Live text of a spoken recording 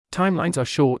Timelines are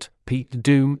short,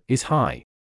 Doom is high.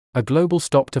 A global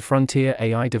stop to frontier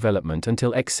AI development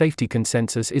until X-safety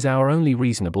consensus is our only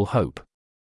reasonable hope.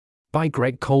 By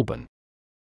Greg Colburn.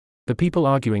 The people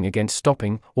arguing against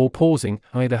stopping or pausing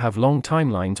either have long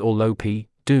timelines or low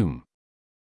Doom.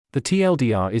 The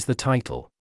TLDR is the title.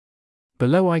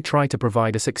 Below I try to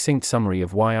provide a succinct summary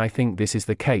of why I think this is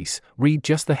the case. Read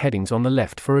just the headings on the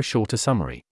left for a shorter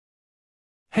summary.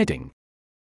 Heading.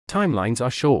 Timelines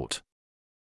are short.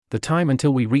 The time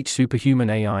until we reach superhuman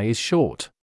AI is short.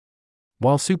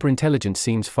 While superintelligence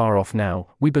seems far off now,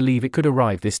 we believe it could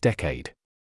arrive this decade.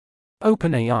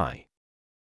 OpenAI.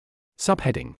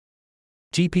 Subheading.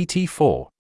 GPT-4.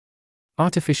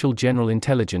 Artificial General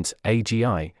Intelligence,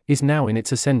 AGI, is now in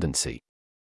its ascendancy.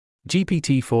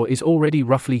 GPT-4 is already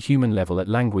roughly human level at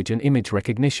language and image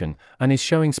recognition, and is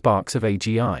showing sparks of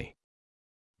AGI.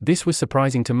 This was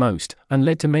surprising to most, and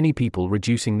led to many people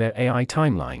reducing their AI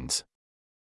timelines.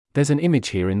 There's an image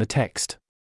here in the text.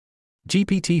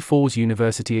 GPT-4's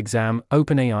University Exam,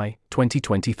 OpenAI,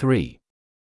 2023.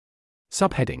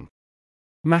 Subheading.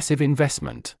 Massive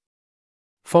investment.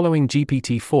 Following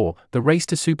GPT-4, the race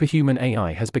to superhuman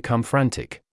AI has become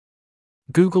frantic.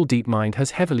 Google DeepMind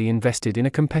has heavily invested in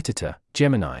a competitor,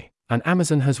 Gemini, and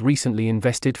Amazon has recently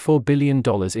invested $4 billion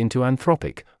into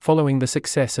Anthropic, following the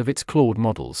success of its Claude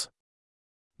models.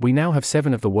 We now have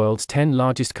 7 of the world's 10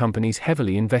 largest companies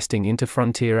heavily investing into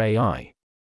frontier AI.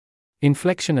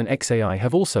 Inflection and xAI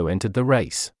have also entered the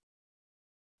race.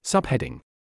 Subheading.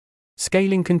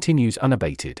 Scaling continues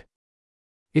unabated.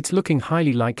 It's looking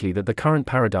highly likely that the current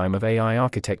paradigm of AI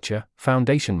architecture,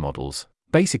 foundation models,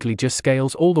 basically just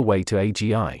scales all the way to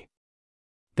AGI.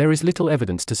 There is little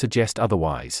evidence to suggest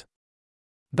otherwise.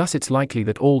 Thus it's likely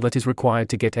that all that is required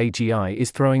to get AGI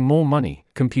is throwing more money,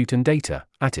 compute and data,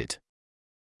 at it.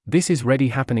 This is already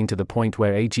happening to the point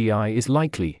where AGI is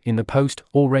likely in the post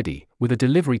already, with a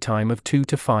delivery time of 2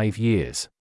 to 5 years.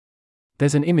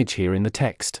 There's an image here in the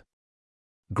text.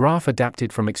 Graph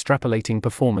adapted from Extrapolating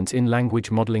Performance in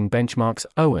Language Modeling Benchmarks,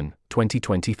 Owen,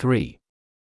 2023.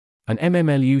 An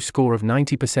MMLU score of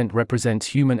 90% represents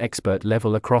human expert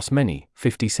level across many,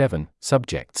 57,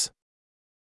 subjects.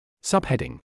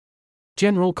 Subheading.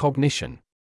 General Cognition.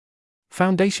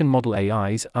 Foundation model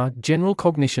AIs are general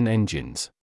cognition engines.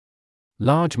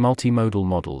 Large multimodal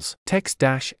models, text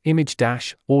image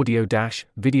audio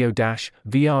video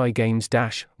VR games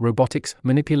robotics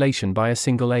manipulation by a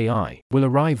single AI, will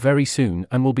arrive very soon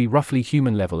and will be roughly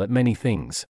human level at many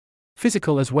things.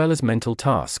 Physical as well as mental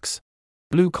tasks.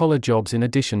 Blue-collar jobs in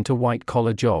addition to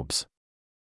white-collar jobs.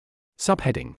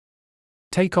 Subheading.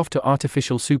 Takeoff to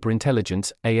Artificial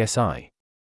Superintelligence, ASI.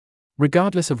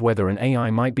 Regardless of whether an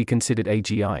AI might be considered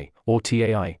AGI, or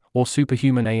TAI, or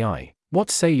superhuman AI,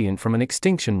 what's salient from an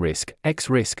extinction risk,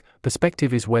 X-risk,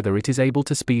 perspective is whether it is able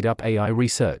to speed up AI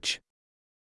research.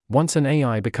 Once an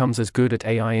AI becomes as good at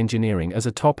AI engineering as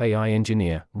a top AI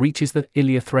engineer reaches the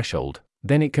ILIA threshold,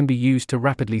 then it can be used to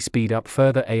rapidly speed up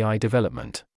further AI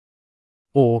development.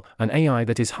 Or, an AI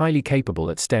that is highly capable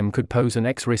at STEM could pose an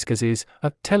X-risk as is,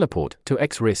 a teleport to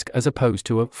X-risk as opposed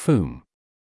to a FOOM.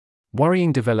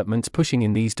 Worrying developments pushing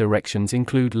in these directions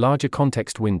include larger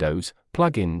context windows,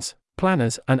 plugins,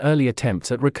 planners, and early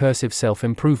attempts at recursive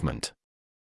self-improvement.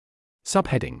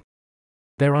 Subheading.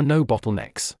 There are no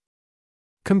bottlenecks.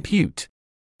 Compute.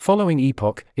 Following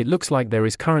Epoch, it looks like there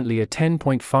is currently a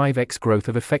 10.5x growth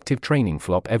of effective training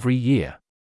flop every year.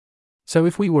 So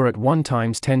if we were at 1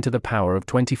 times 10 to the power of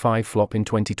 25 flop in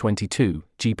 2022,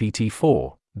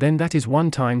 GPT-4, then that is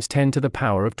 1 times 10 to the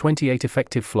power of 28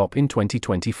 effective flop in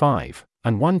 2025,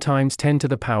 and 1 times 10 to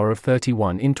the power of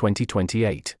 31 in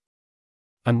 2028.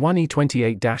 And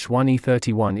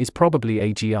 1E28-1E31 is probably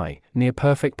AGI, near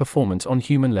perfect performance on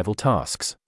human-level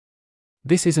tasks.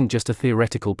 This isn't just a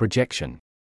theoretical projection.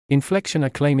 Inflection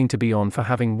are claiming to be on for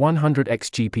having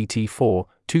 100x GPT-4,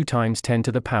 2 times 10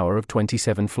 to the power of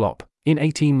 27 flop, in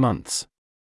 18 months.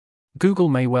 Google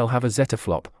may well have a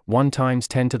zetaflop, 1 times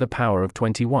 10 to the power of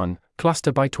 21,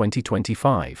 cluster by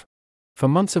 2025. For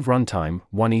months of runtime,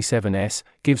 1E7S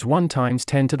gives 1 times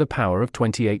 10 to the power of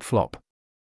 28 flop.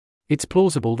 It's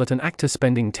plausible that an actor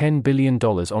spending $10 billion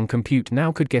on compute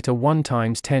now could get a 1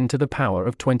 times 10 to the power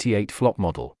of 28 flop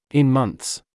model, in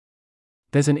months.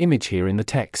 There's an image here in the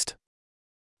text.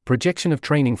 Projection of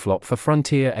training flop for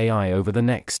frontier AI over the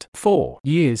next 4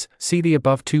 years, see the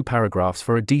above 2 paragraphs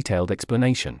for a detailed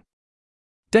explanation.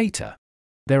 Data.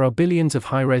 There are billions of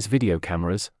high-res video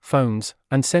cameras, phones,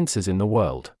 and sensors in the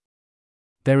world.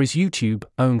 There is YouTube,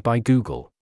 owned by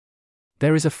Google.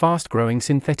 There is a fast-growing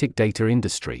synthetic data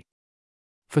industry.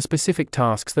 For specific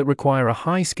tasks that require a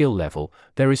high skill level,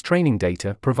 there is training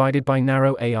data provided by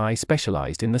Narrow AI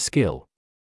specialized in the skill.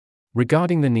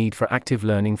 Regarding the need for active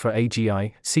learning for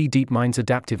AGI, see DeepMind's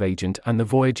Adaptive Agent and the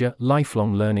Voyager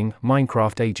Lifelong Learning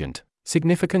Minecraft Agent,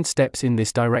 significant steps in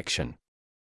this direction.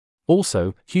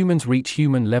 Also, humans reach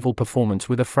human-level performance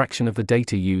with a fraction of the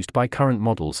data used by current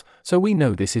models, so we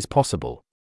know this is possible.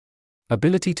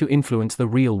 Ability to influence the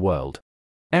real world.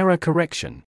 Error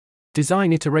correction.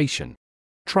 Design iteration.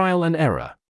 Trial and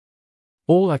error.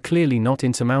 All are clearly not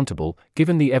insurmountable,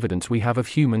 given the evidence we have of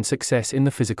human success in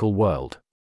the physical world.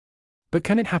 But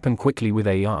can it happen quickly with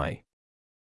AI?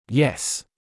 Yes.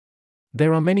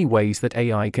 There are many ways that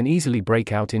AI can easily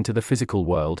break out into the physical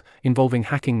world, involving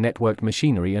hacking networked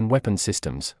machinery and weapon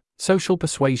systems, social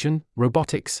persuasion,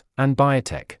 robotics, and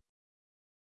biotech.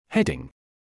 Heading.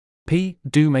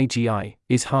 P-Doom AGI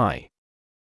is high.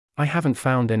 I haven't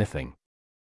found anything.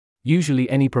 Usually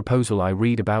any proposal I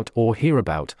read about or hear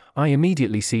about, I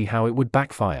immediately see how it would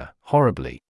backfire,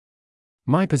 horribly.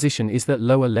 My position is that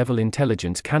lower-level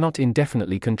intelligence cannot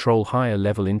indefinitely control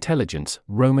higher-level intelligence.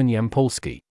 Roman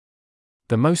Yampolsky.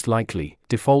 The most likely,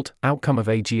 default, outcome of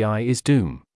AGI is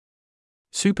doom.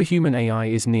 Superhuman AI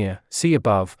is near, see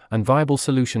above, and viable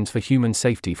solutions for human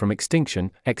safety from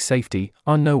extinction, X-safety,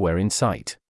 are nowhere in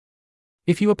sight.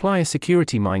 If you apply a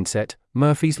security mindset,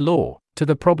 Murphy's Law, to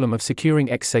the problem of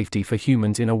securing X-safety for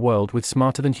humans in a world with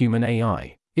smarter-than-human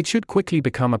AI, it should quickly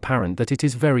become apparent that it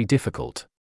is very difficult.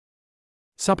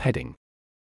 Subheading.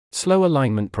 Slow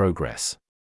alignment progress.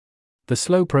 The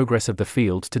slow progress of the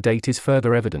field to date is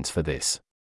further evidence for this.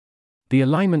 The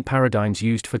alignment paradigms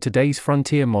used for today's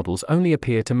frontier models only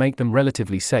appear to make them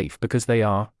relatively safe because they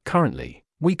are, currently,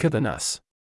 weaker than us.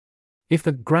 If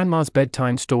the grandma's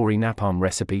bedtime story napalm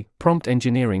recipe prompt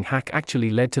engineering hack actually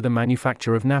led to the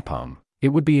manufacture of napalm, it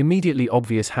would be immediately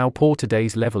obvious how poor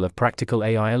today's level of practical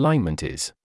AI alignment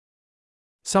is.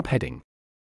 Subheading.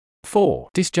 4.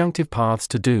 Disjunctive paths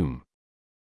to doom.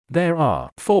 There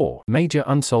are 4 major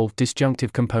unsolved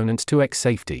disjunctive components to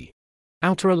X-safety.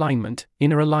 Outer alignment,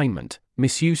 inner alignment,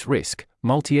 misuse risk,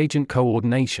 multi-agent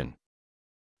coordination,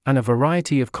 and a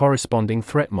variety of corresponding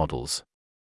threat models.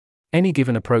 Any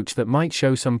given approach that might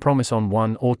show some promise on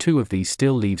one or two of these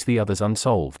still leaves the others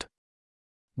unsolved.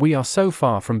 We are so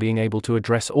far from being able to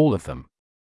address all of them.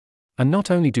 And not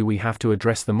only do we have to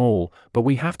address them all, but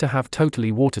we have to have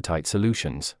totally watertight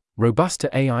solutions, robust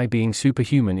to AI being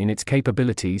superhuman in its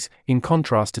capabilities, in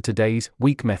contrast to today's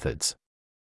weak methods.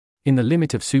 In the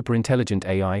limit of superintelligent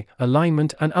AI,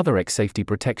 alignment and other X-safety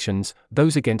protections,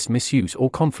 those against misuse or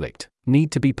conflict,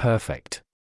 need to be perfect.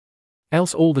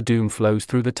 Else all the doom flows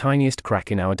through the tiniest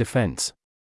crack in our defense.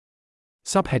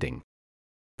 Subheading.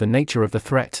 The nature of the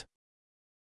threat.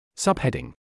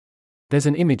 Subheading. There's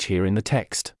an image here in the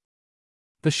text.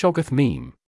 The Shoggoth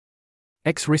meme.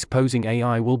 X-risk posing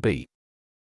AI will be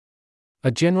a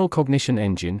general cognition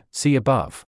engine, see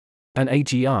above. An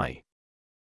AGI.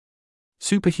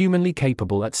 Superhumanly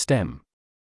capable at STEM.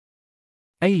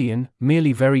 Alien,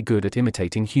 merely very good at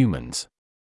imitating humans.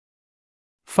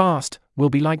 Fast, will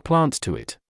be like plants to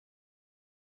it.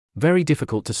 Very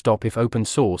difficult to stop if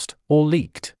open-sourced, or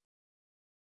leaked.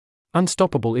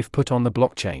 Unstoppable if put on the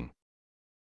blockchain.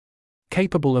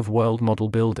 Capable of world model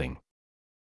building.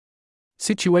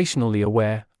 Situationally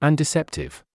aware, and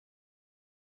deceptive.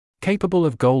 Capable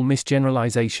of goal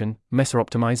misgeneralization,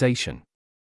 mesoptimization.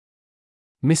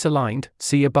 Misaligned,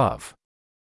 see above.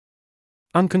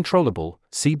 Uncontrollable,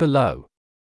 see below.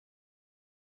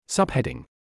 Subheading.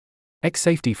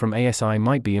 X-safety from ASI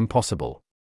might be impossible.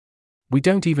 We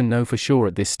don't even know for sure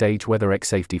at this stage whether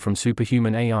X-safety from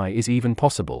superhuman AI is even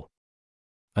possible.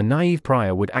 A naive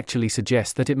prior would actually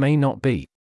suggest that it may not be.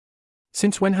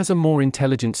 Since when has a more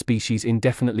intelligent species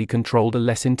indefinitely controlled a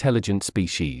less intelligent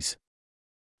species?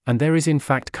 And there is in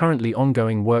fact currently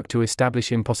ongoing work to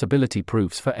establish impossibility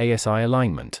proofs for ASI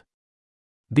alignment.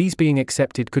 These being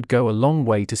accepted could go a long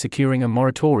way to securing a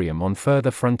moratorium on further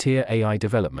frontier AI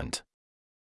development.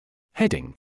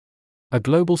 Heading. A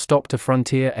global stop to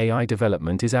frontier AI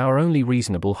development is our only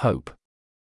reasonable hope.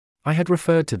 I had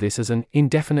referred to this as an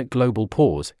indefinite global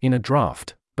pause in a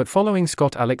draft, but following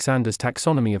Scott Alexander's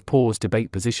taxonomy of pause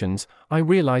debate positions, I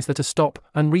realize that a stop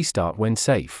and restart when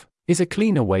safe is a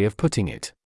cleaner way of putting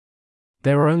it.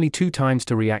 There are only 2 times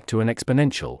to react to an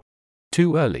exponential: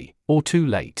 too early or too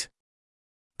late.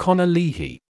 Connor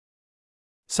Leahy.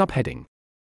 Subheading.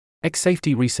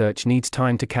 X-safety research needs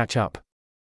time to catch up.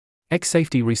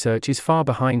 X-safety research is far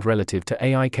behind relative to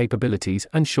AI capabilities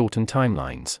and shortened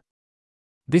timelines.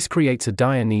 This creates a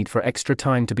dire need for extra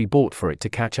time to be bought for it to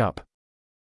catch up.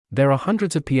 There are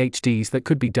hundreds of PhDs that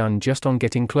could be done just on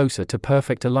getting closer to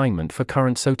perfect alignment for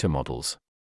current SOTA models.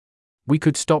 We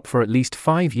could stop for at least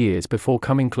 5 years before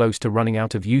coming close to running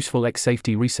out of useful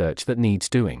X-safety research that needs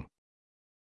doing.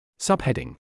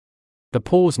 Subheading: the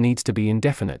pause needs to be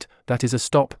indefinite, that is a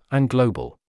stop, and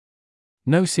global.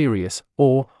 No serious,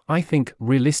 or, I think,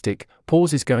 realistic,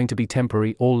 pause is going to be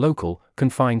temporary or local,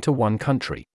 confined to one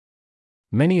country.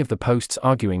 Many of the posts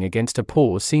arguing against a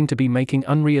pause seem to be making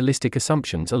unrealistic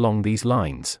assumptions along these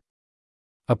lines.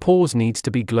 A pause needs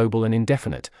to be global and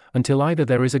indefinite, until either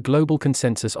there is a global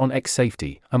consensus on X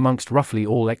safety, amongst roughly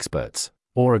all experts,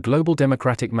 or a global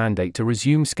democratic mandate to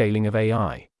resume scaling of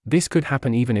AI. This could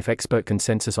happen even if expert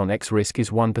consensus on X risk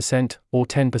is 1% or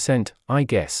 10%, I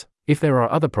guess, if there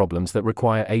are other problems that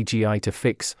require AGI to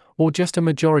fix, or just a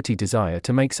majority desire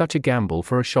to make such a gamble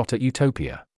for a shot at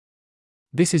utopia.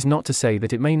 This is not to say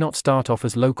that it may not start off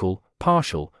as local,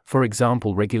 partial, for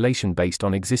example regulation based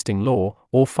on existing law,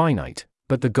 or finite,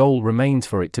 but the goal remains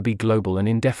for it to be global and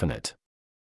indefinite.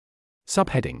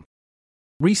 Subheading: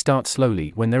 restart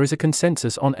slowly when there is a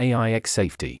consensus on AI X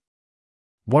safety.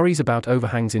 Worries about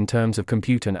overhangs in terms of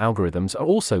compute and algorithms are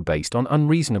also based on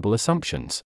unreasonable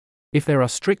assumptions. If there are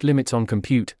strict limits on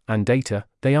compute and data,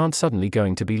 they aren't suddenly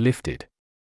going to be lifted.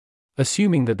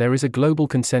 Assuming that there is a global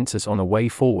consensus on a way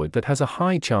forward that has a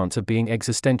high chance of being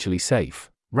existentially safe,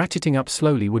 ratcheting up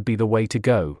slowly would be the way to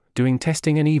go, doing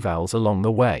testing and evals along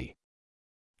the way.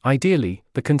 Ideally,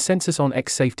 the consensus on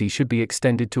X safety should be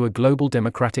extended to a global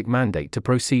democratic mandate to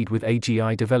proceed with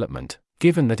AGI development,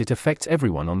 given that it affects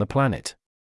everyone on the planet.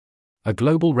 A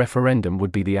global referendum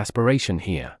would be the aspiration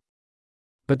here.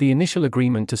 But the initial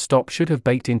agreement to stop should have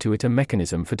baked into it a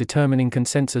mechanism for determining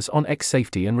consensus on X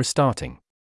safety and restarting.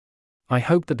 I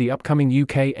hope that the upcoming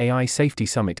UK AI Safety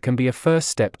Summit can be a first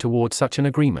step towards such an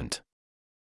agreement.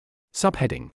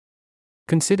 Subheading: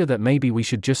 consider that maybe we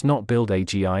should just not build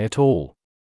AGI at all.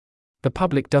 The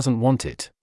public doesn't want it.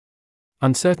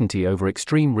 Uncertainty over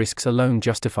extreme risks alone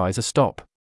justifies a stop.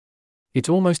 It's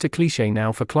almost a cliché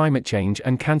now for climate change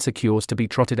and cancer cures to be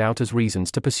trotted out as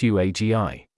reasons to pursue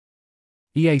AGI.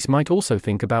 EACE might also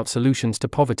think about solutions to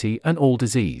poverty and all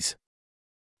disease.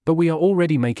 But we are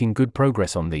already making good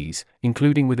progress on these,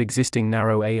 including with existing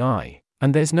narrow AI,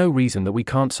 and there's no reason that we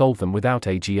can't solve them without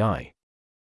AGI.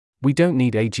 We don't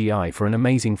need AGI for an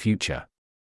amazing future.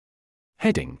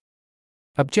 Heading: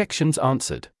 objections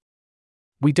answered.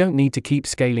 We don't need to keep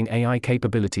scaling AI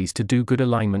capabilities to do good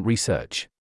alignment research.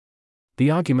 The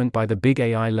argument by the big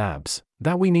AI labs,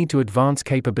 that we need to advance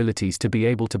capabilities to be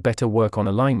able to better work on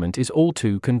alignment, is all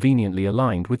too conveniently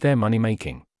aligned with their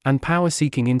money-making and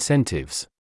power-seeking incentives.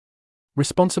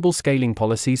 Responsible scaling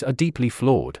policies are deeply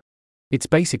flawed. It's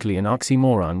basically an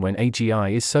oxymoron when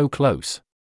AGI is so close.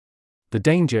 The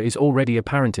danger is already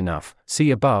apparent enough,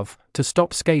 see above, to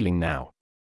stop scaling now.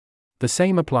 The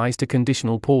same applies to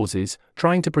conditional pauses,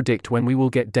 trying to predict when we will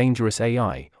get dangerous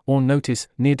AI, or notice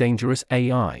near-dangerous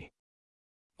AI.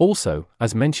 Also,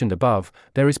 as mentioned above,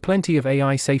 there is plenty of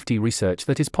AI safety research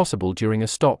that is possible during a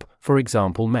stop, for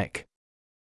example MEC.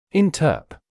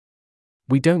 Interp.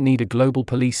 We don't need a global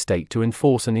police state to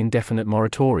enforce an indefinite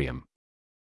moratorium.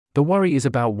 The worry is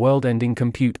about world-ending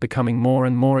compute becoming more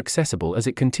and more accessible as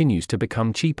it continues to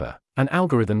become cheaper, and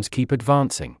algorithms keep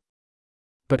advancing.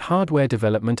 But hardware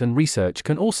development and research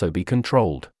can also be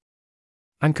controlled.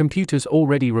 And computers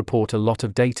already report a lot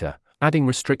of data, adding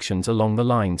restrictions along the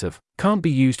lines of, can't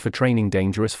be used for training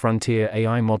dangerous frontier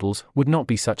AI models would not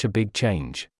be such a big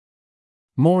change.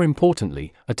 More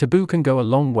importantly, a taboo can go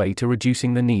a long way to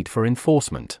reducing the need for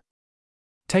enforcement.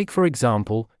 Take for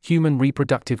example, human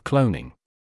reproductive cloning.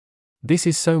 This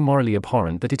is so morally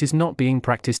abhorrent that it is not being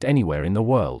practiced anywhere in the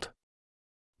world.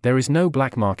 There is no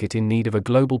black market in need of a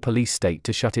global police state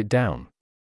to shut it down.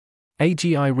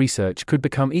 AGI research could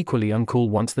become equally uncool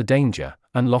once the danger,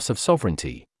 and loss of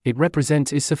sovereignty, it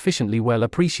represents is sufficiently well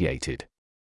appreciated.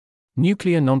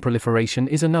 Nuclear non-proliferation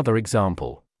is another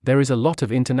example. There is a lot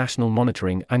of international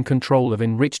monitoring and control of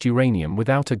enriched uranium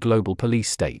without a global police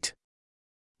state.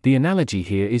 The analogy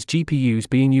here is GPUs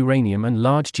being uranium and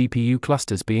large GPU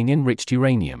clusters being enriched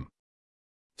uranium.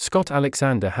 Scott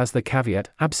Alexander has the caveat,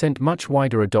 absent much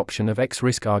wider adoption of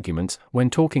X-risk arguments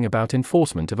when talking about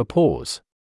enforcement of a pause.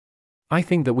 I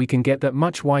think that we can get that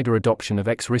much wider adoption of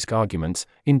X-risk arguments,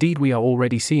 indeed we are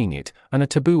already seeing it, and a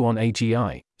taboo on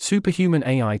AGI, superhuman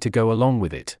AI to go along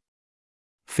with it.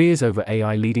 Fears over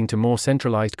AI leading to more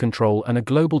centralized control and a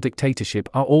global dictatorship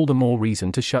are all the more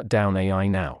reason to shut down AI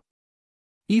now.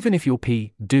 Even if your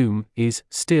doom is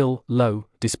still low,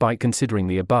 despite considering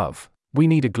the above, we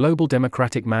need a global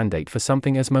democratic mandate for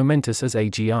something as momentous as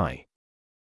AGI.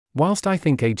 Whilst I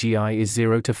think AGI is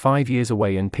 0 to 5 years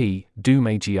away and P-Doom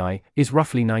AGI is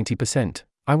roughly 90%,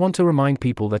 I want to remind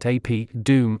people that a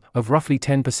P-Doom of roughly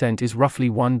 10% is roughly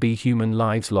 1B human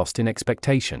lives lost in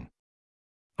expectation.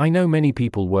 I know many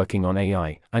people working on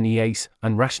AI, and EAs,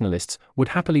 and rationalists, would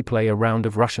happily play a round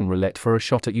of Russian roulette for a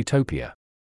shot at utopia.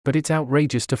 But it's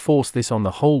outrageous to force this on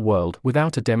the whole world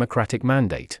without a democratic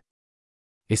mandate.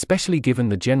 Especially given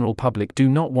the general public do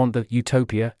not want the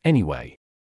utopia anyway.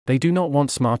 They do not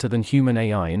want smarter than human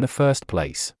AI in the first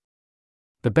place.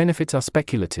 The benefits are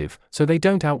speculative, so they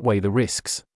don't outweigh the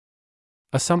risks.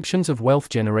 Assumptions of wealth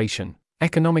generation,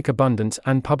 economic abundance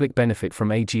and public benefit from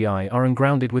AGI are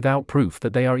ungrounded without proof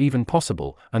that they are even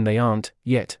possible, and they aren't,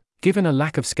 yet, given a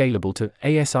lack of scalable to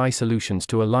ASI solutions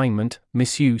to alignment,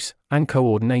 misuse, and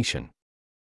coordination.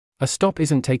 A stop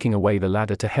isn't taking away the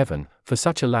ladder to heaven, for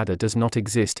such a ladder does not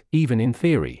exist, even in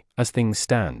theory, as things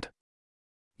stand.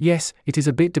 Yes, it is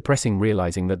a bit depressing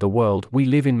realizing that the world we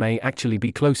live in may actually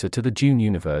be closer to the Dune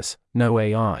universe, no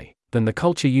AI, than the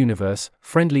culture universe,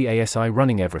 friendly ASI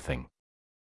running everything.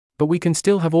 But we can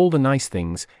still have all the nice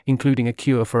things, including a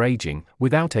cure for aging,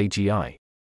 without AGI.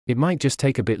 It might just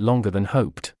take a bit longer than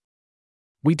hoped.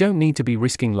 We don't need to be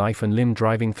risking life and limb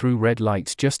driving through red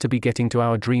lights just to be getting to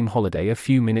our dream holiday a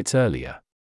few minutes earlier.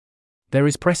 There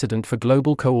is precedent for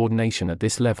global coordination at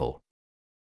this level.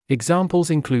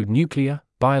 Examples include nuclear,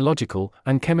 biological,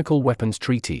 and chemical weapons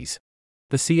treaties,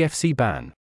 the CFC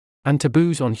ban, and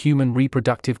taboos on human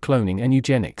reproductive cloning and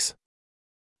eugenics.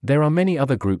 There are many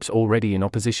other groups already in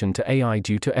opposition to AI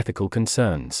due to ethical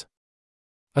concerns.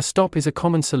 A stop is a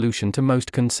common solution to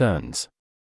most concerns.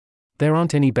 There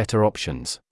aren't any better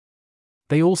options.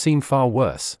 They all seem far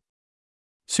worse.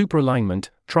 Superalignment,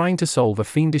 trying to solve a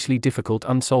fiendishly difficult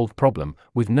unsolved problem,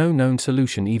 with no known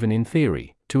solution even in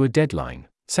theory, to a deadline,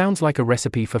 sounds like a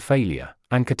recipe for failure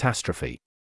and catastrophe.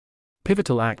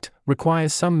 Pivotal act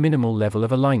requires some minimal level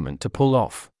of alignment to pull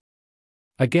off.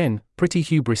 Again, pretty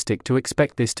hubristic to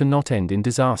expect this to not end in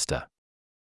disaster.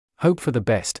 Hope for the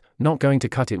best, not going to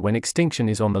cut it when extinction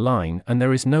is on the line and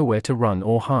there is nowhere to run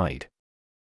or hide.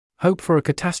 Hope for a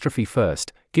catastrophe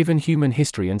first, given human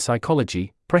history and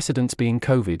psychology, precedents being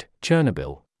COVID,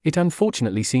 Chernobyl. It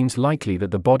unfortunately seems likely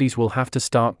that the bodies will have to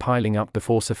start piling up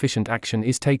before sufficient action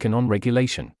is taken on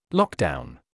regulation,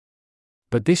 lockdown.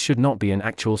 But this should not be an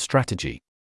actual strategy.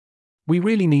 We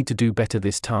really need to do better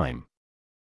this time.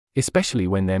 Especially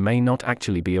when there may not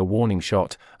actually be a warning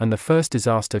shot, and the first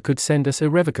disaster could send us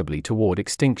irrevocably toward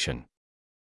extinction.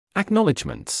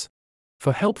 Acknowledgements.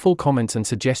 For helpful comments and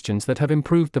suggestions that have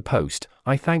improved the post,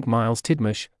 I thank Miles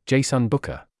Tidmarsh, Jason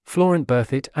Booker, Florent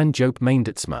Berthit and Joop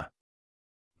Meindertsma.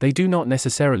 They do not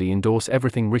necessarily endorse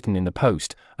everything written in the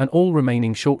post, and all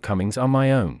remaining shortcomings are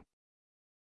my own.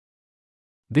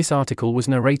 This article was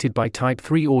narrated by Type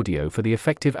 3 Audio for the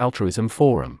Effective Altruism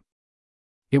Forum.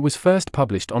 It was first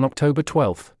published on October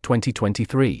 12,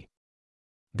 2023.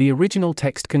 The original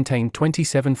text contained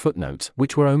 27 footnotes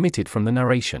which were omitted from the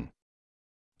narration.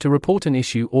 To report an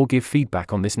issue or give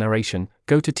feedback on this narration,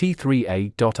 go to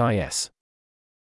t3a.is.